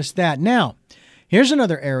do just that. Now, here's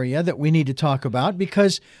another area that we need to talk about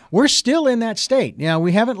because we're still in that state. Now,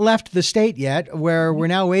 we haven't left the state yet where we're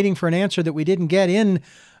now waiting for an answer that we didn't get in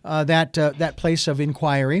that place of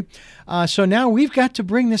inquiry. So now we've got to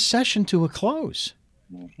bring this session to a close.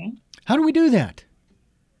 Mm-hmm. How do we do that?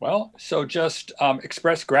 Well, so just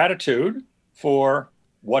express gratitude for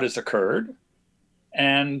what has occurred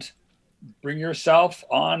and bring yourself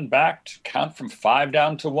on back to count from 5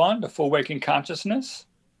 down to 1 to full waking consciousness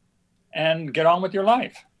and get on with your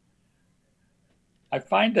life. I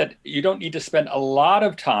find that you don't need to spend a lot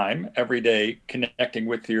of time every day connecting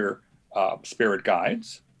with your spirit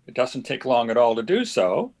guides. It doesn't take long at all to do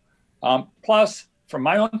so. Plus, from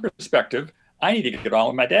my own perspective, I need to get on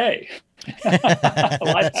with my day.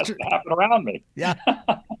 Life has to happen around me. Yeah.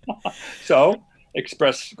 So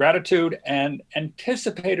express gratitude and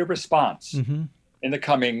anticipate a response in the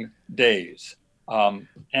coming days,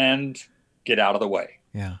 and get out of the way.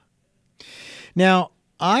 Yeah. Now,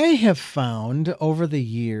 I have found over the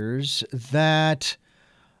years that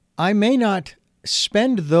I may not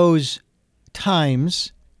spend those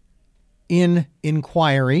times in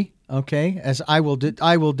inquiry, okay, as I will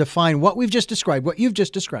define what we've just described, what you've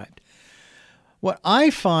just described. What I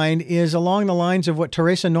find is along the lines of what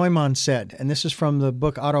Teresa Neumann said, and this is from the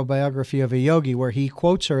book Autobiography of a Yogi, where he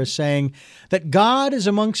quotes her as saying that God is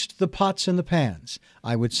amongst the pots and the pans.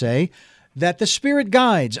 I would say that the spirit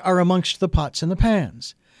guides are amongst the pots and the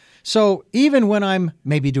pans. So even when I'm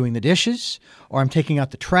maybe doing the dishes, or I'm taking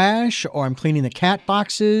out the trash, or I'm cleaning the cat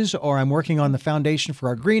boxes, or I'm working on the foundation for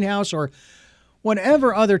our greenhouse, or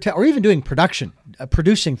whatever other, or even doing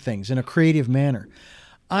producing things in a creative manner,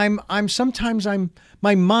 sometimes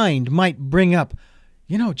my mind might bring up,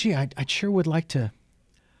 gee, I sure would like to,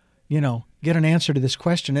 get an answer to this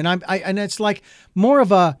question. And and it's like more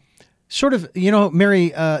of a sort of, Mary,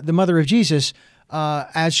 the mother of Jesus,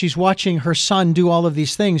 as she's watching her son do all of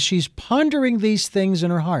these things, she's pondering these things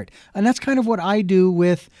in her heart. And that's kind of what I do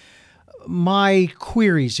with my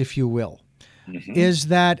queries, if you will, is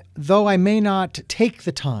that though I may not take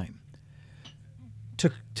the time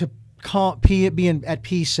to be at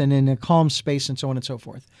peace and in a calm space and so on and so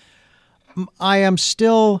forth, I am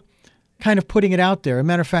still kind of putting it out there. As a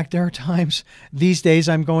matter of fact, there are times these days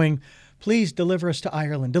I'm going, please deliver us to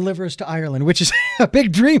Ireland, which is a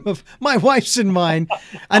big dream of my wife's and mine.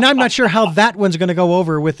 And I'm not sure how that one's going to go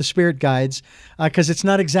over with the spirit guides, because it's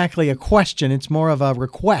not exactly a question. It's more of a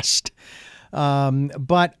request.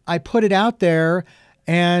 But I put it out there,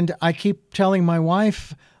 and I keep telling my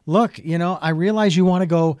wife, look, I realize you want to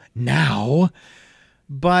go now,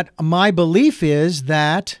 but my belief is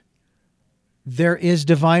that there is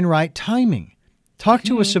divine right timing. Talk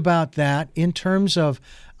to us about that in terms of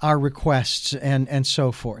our requests and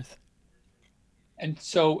so forth. And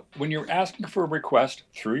so when you're asking for a request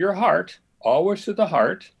through your heart, always through the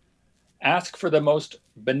heart, ask for the most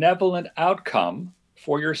benevolent outcome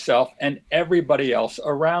for yourself and everybody else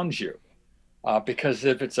around you. Because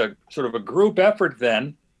if it's a sort of a group effort,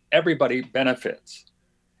 then everybody benefits.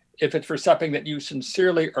 If it's for something that you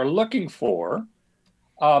sincerely are looking for,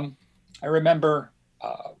 I remember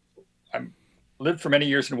I lived for many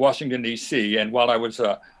years in Washington, D.C., and while I was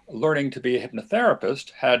learning to be a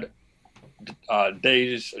hypnotherapist, had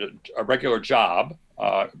days, a regular job,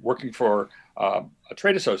 working for a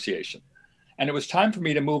trade association. And it was time for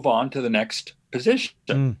me to move on to the next position.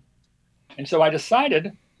 And so I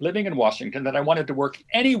decided, living in Washington, that I wanted to work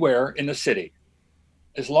anywhere in the city,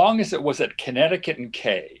 as long as it was at Connecticut and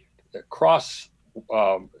K, across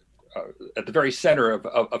at the very center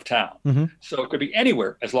of town. So it could be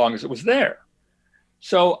anywhere as long as it was there.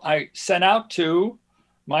 So I sent out to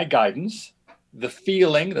my guidance the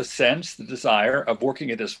feeling, the sense, the desire of working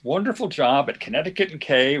at this wonderful job at Connecticut and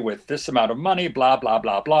K with this amount of money, blah, blah,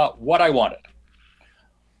 blah, blah, what I wanted.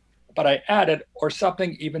 But I added, or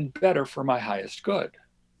something even better for my highest good,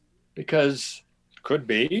 because it could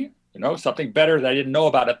be, something better that I didn't know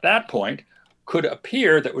about at that point could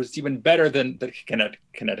appear that was even better than the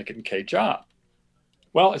Connecticut and K job.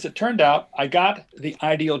 Well, as it turned out, I got the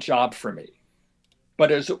ideal job for me,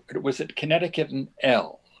 but it was at Connecticut and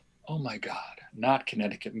L. Oh my God, not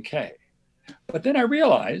Connecticut and K. But then I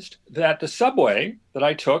realized that the subway that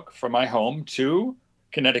I took from my home to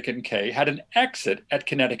Connecticut and K had an exit at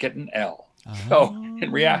Connecticut and L. So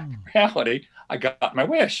in reality, I got my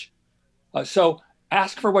wish. So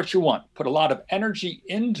ask for what you want. Put a lot of energy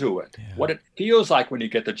into it. Yeah. What it feels like when you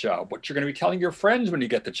get the job, what you're going to be telling your friends when you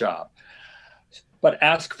get the job. But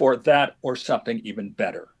ask for that or something even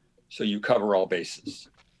better, so you cover all bases.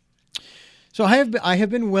 So I have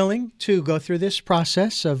been willing to go through this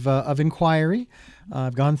process of inquiry.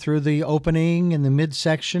 I've gone through the opening and the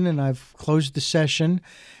midsection, and I've closed the session.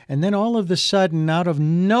 And then all of a sudden, out of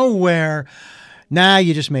nowhere,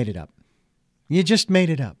 you just made it up. You just made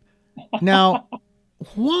it up. Now,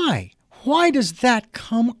 why? Why does that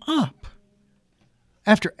come up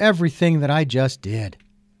after everything that I just did?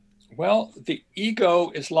 Well, the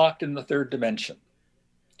ego is locked in the third dimension.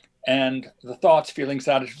 And the thoughts, feelings,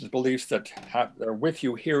 attitudes, beliefs that are with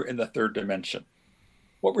you here in the third dimension.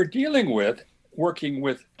 What we're dealing with, working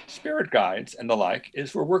with spirit guides and the like,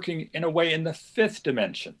 is we're working in a way in the fifth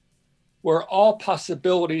dimension, where all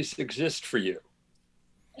possibilities exist for you.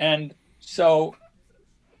 And so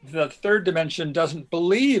the third dimension doesn't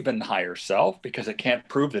believe in higher self because it can't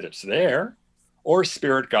prove that it's there, or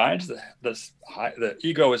spirit guides. The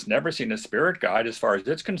ego has never seen a spirit guide as far as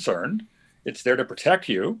it's concerned. It's there to protect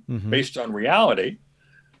you based on reality.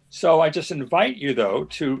 So I just invite you, though,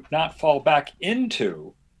 to not fall back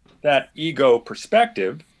into that ego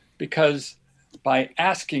perspective, because by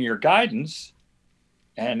asking your guidance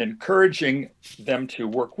and encouraging them to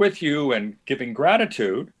work with you and giving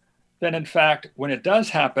gratitude, then in fact, when it does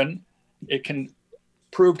happen, it can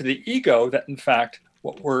prove to the ego that in fact,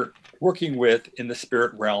 what we're working with in the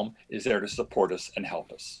spirit realm is there to support us and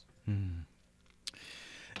help us.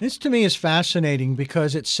 This to me is fascinating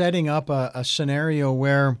because it's setting up a scenario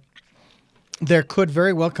where there could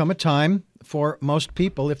very well come a time for most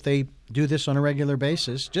people, if they do this on a regular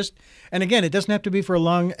basis. And again, it doesn't have to be for a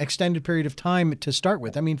long, extended period of time to start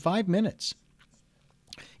with. I mean, 5 minutes,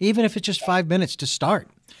 even if it's just 5 minutes to start,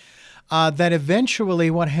 that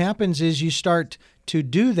eventually what happens is you start to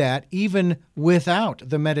do that even without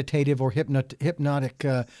the meditative or hypnotic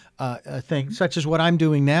thing, such as what I'm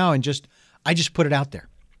doing now. And I just put it out there.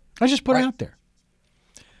 I just put it out there,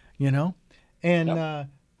 and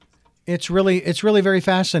it's really very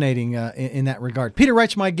fascinating in that regard. Peter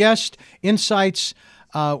Wright's my guest. Insights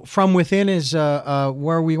from Within is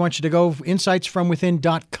where we want you to go,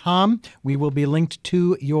 insightsfromwithin.com. We will be linked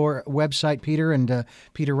to your website, Peter, and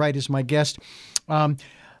Peter Wright is my guest.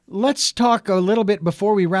 Let's talk a little bit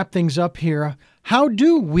before we wrap things up here. How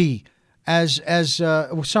do we, as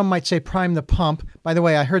some might say, prime the pump? By the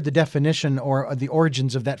way, I heard the definition or the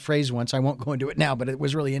origins of that phrase once. I won't go into it now, but it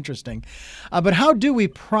was really interesting. But how do we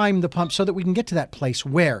prime the pump so that we can get to that place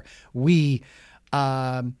where we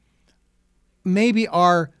maybe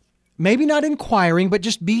not inquiring, but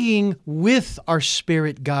just being with our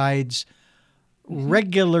spirit guides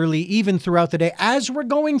regularly, even throughout the day, as we're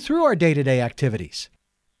going through our day-to-day activities?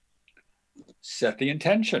 Set the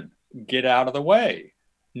intention. Get out of the way.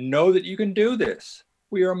 Know that you can do this.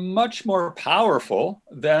 We are much more powerful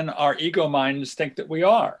than our ego minds think that we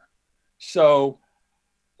are. So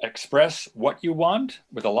express what you want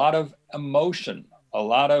with a lot of emotion, a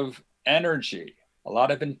lot of energy, a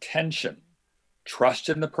lot of intention. Trust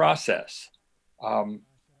in the process.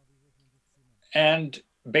 And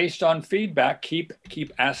based on feedback, keep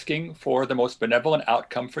asking for the most benevolent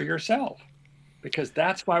outcome for yourself. Because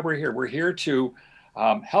that's why we're here. We're here to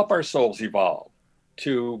help our souls evolve,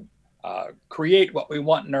 to create what we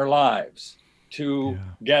want in our lives, to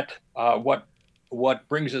get what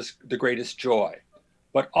brings us the greatest joy,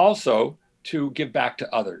 but also to give back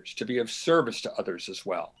to others, to be of service to others as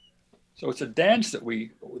well. So it's a dance that we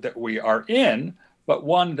are in, but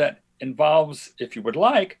one that involves, if you would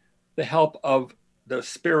like, the help of the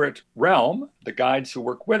spirit realm, the guides who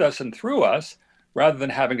work with us and through us, rather than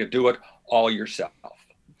having to do it all yourself.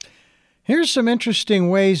 Here's some interesting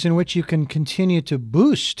ways in which you can continue to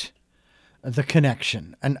boost the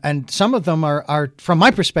connection. And some of them are from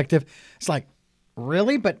my perspective, it's like,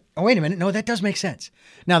 really? But wait a minute. No, that does make sense.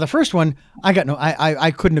 Now, the first one,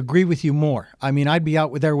 I couldn't agree with you more. I mean, I'd be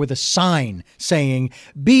out there with a sign saying,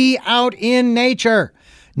 be out in nature.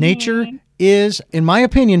 Nature is, in my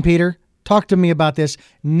opinion, Peter, talk to me about this.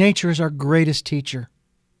 Nature is our greatest teacher.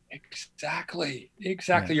 Exactly.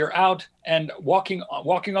 Yeah. You're out and walking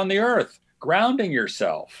on the earth, grounding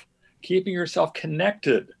yourself, keeping yourself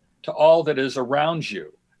connected to all that is around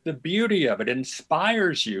you. The beauty of it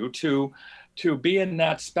inspires you to be in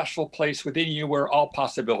that special place within you where all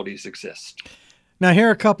possibilities exist. Now, here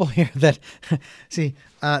are a couple here that, see,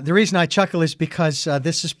 the reason I chuckle is because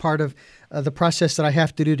this is part of the process that I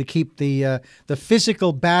have to do to keep the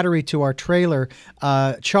physical battery to our trailer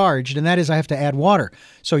charged, and that is I have to add water.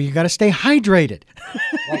 So you got to stay hydrated.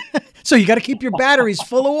 Right. So you got to keep your batteries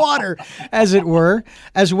full of water, as it were,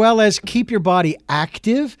 as well as keep your body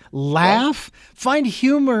active, laugh, find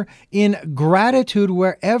humor in gratitude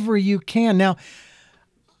wherever you can. Now,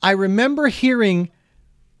 I remember hearing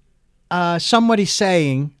somebody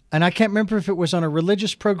saying, and I can't remember if it was on a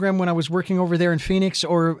religious program when I was working over there in Phoenix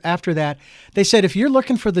or after that, they said, if you're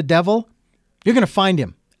looking for the devil, you're going to find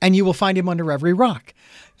him, and you will find him under every rock.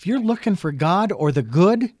 If you're looking for God or the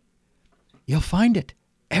good, you'll find it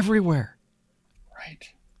everywhere. Right.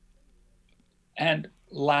 And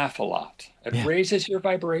laugh a lot. It raises your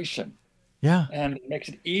vibration. Yeah. And it makes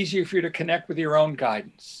it easier for you to connect with your own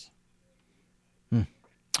guidance.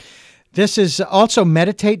 This is also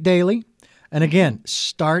meditate daily. And again,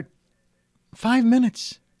 start 5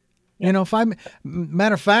 minutes. Yeah.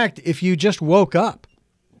 Matter of fact, if you just woke up,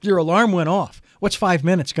 your alarm went off. What's 5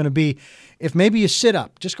 minutes going to be? If maybe you sit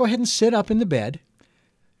up, just go ahead and sit up in the bed.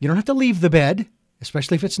 You don't have to leave the bed,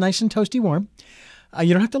 especially if it's nice and toasty warm.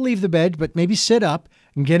 You don't have to leave the bed, but maybe sit up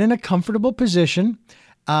and get in a comfortable position.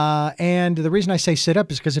 And the reason I say sit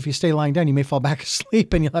up is because if you stay lying down, you may fall back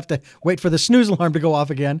asleep and you'll have to wait for the snooze alarm to go off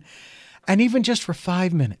again. And even just for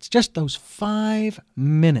 5 minutes, just those 5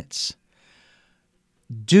 minutes,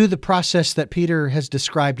 do the process that Peter has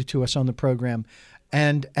described to us on the program,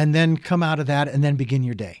 and then come out of that and then begin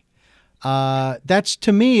your day. That's,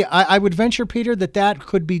 to me, I would venture, Peter, that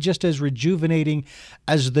could be just as rejuvenating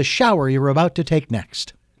as the shower you're about to take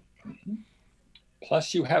next.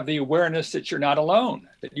 Plus, you have the awareness that you're not alone,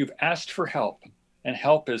 that you've asked for help, and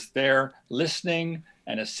help is there listening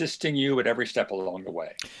and assisting you at every step along the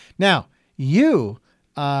way. Now, you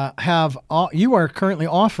you are currently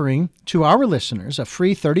offering to our listeners a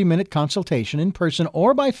free 30-minute consultation in person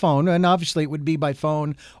or by phone, and obviously it would be by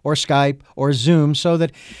phone or Skype or Zoom, so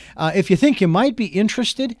that if you think you might be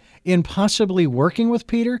interested in possibly working with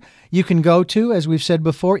Peter, you can go to, as we've said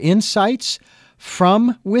before,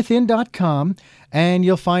 insightsfromwithin.com, and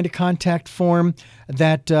you'll find a contact form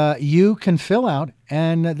that you can fill out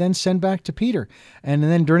and then send back to Peter. And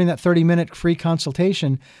then during that 30-minute free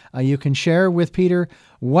consultation, you can share with Peter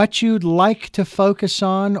what you'd like to focus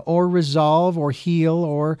on or resolve or heal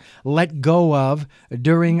or let go of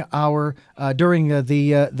during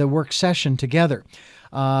the work session together.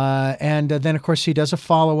 And then, of course, he does a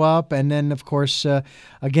follow-up. And then, of course,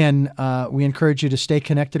 again, we encourage you to stay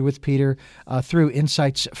connected with Peter through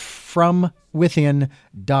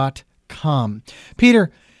insightsfromwithin.com.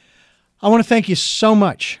 Peter, I want to thank you so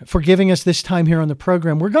much for giving us this time here on the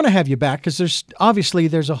program. We're going to have you back because there's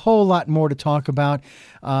a whole lot more to talk about.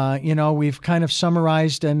 We've kind of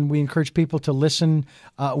summarized, and we encourage people to listen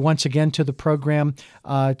once again to the program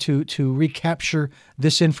to recapture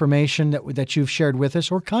this information that you've shared with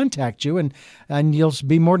us, or contact you, and you'll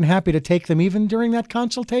be more than happy to take them even during that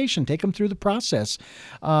consultation. Take them through the process,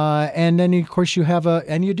 and then of course you have a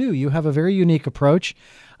very unique approach.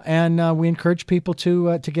 And we encourage people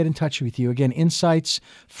to get in touch with you. Again,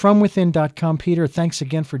 insightsfromwithin.com. Peter, thanks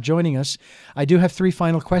again for joining us. I do have 3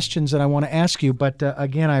 final questions that I want to ask you, but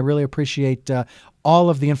again, I really appreciate all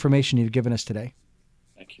of the information you've given us today.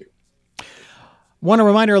 Thank you. Want to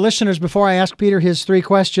remind our listeners, before I ask Peter his 3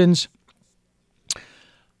 questions,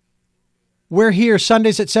 we're here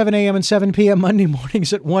Sundays at 7 a.m. and 7 p.m., Monday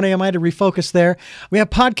mornings at 1 a.m. I had to refocus there. We have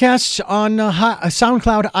podcasts on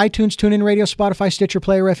SoundCloud, iTunes, TuneIn Radio, Spotify, Stitcher,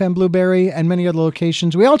 Player FM, Blueberry, and many other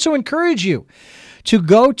locations. We also encourage you to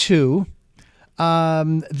go to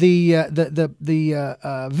the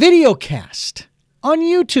video cast on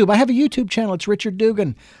YouTube. I have a YouTube channel. It's Richard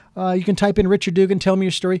Dugan. You can type in Richard Dugan, Tell Me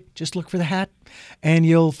Your Story. Just look for the hat, and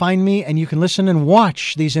you'll find me, and you can listen and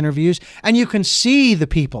watch these interviews, and you can see the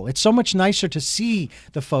people. It's so much nicer to see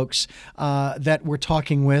the folks that we're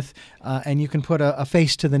talking with, and you can put a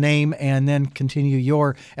face to the name and then continue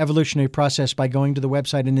your evolutionary process by going to the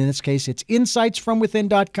website, and in this case, it's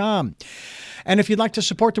insightsfromwithin.com. And if you'd like to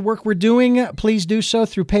support the work we're doing, please do so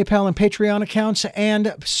through PayPal and Patreon accounts,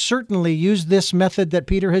 and certainly use this method that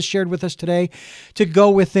Peter has shared with us today to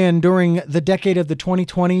go within during the decade of the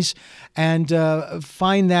 2020s and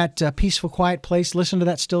find that peaceful, quiet place, listen to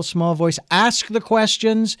that still small voice, ask the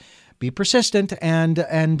questions, be persistent,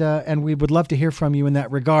 and we would love to hear from you in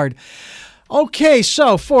that regard. Okay,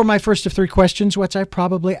 so for my first of 3 questions, which I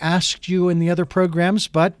probably asked you in the other programs,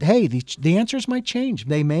 but hey, the answers might change.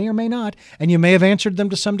 They may or may not, and you may have answered them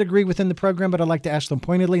to some degree within the program, but I'd like to ask them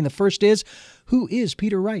pointedly. And the first is, who is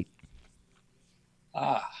Peter Wright?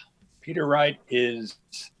 Peter Wright is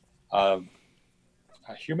a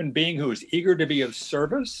human being who is eager to be of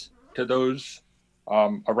service to those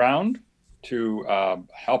around, to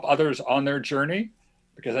help others on their journey,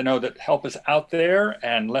 because I know that help is out there,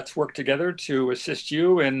 and let's work together to assist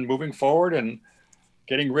you in moving forward and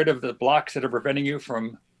getting rid of the blocks that are preventing you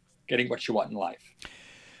from getting what you want in life.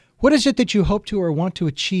 What is it that you hope to or want to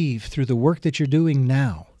achieve through the work that you're doing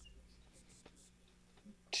now?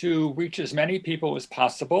 To reach as many people as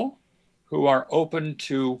possible who are open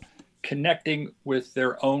to connecting with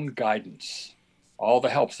their own guidance. All the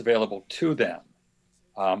help's available to them.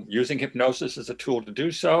 Using hypnosis as a tool to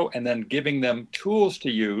do so, and then giving them tools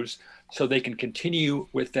to use so they can continue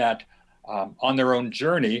with that on their own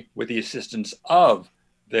journey with the assistance of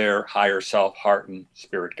their higher self, heart, and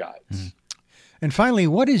spirit guides. Mm-hmm. And finally,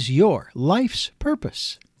 what is your life's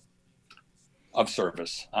purpose? Of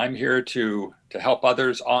service. I'm here to help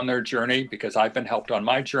others on their journey because I've been helped on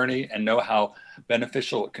my journey and know how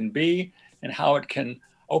beneficial it can be and how it can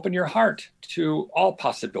open your heart to all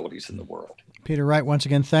possibilities in the world. Peter Wright, once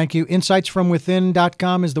again, thank you.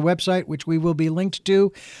 Insightsfromwithin.com is the website, which we will be linked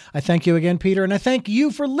to. I thank you again, Peter, and I thank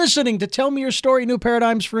you for listening to Tell Me Your Story, New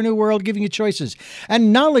Paradigms for a New World, giving you choices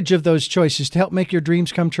and knowledge of those choices to help make your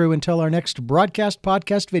dreams come true. Until our next broadcast,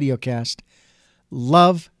 podcast, videocast,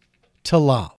 love to love.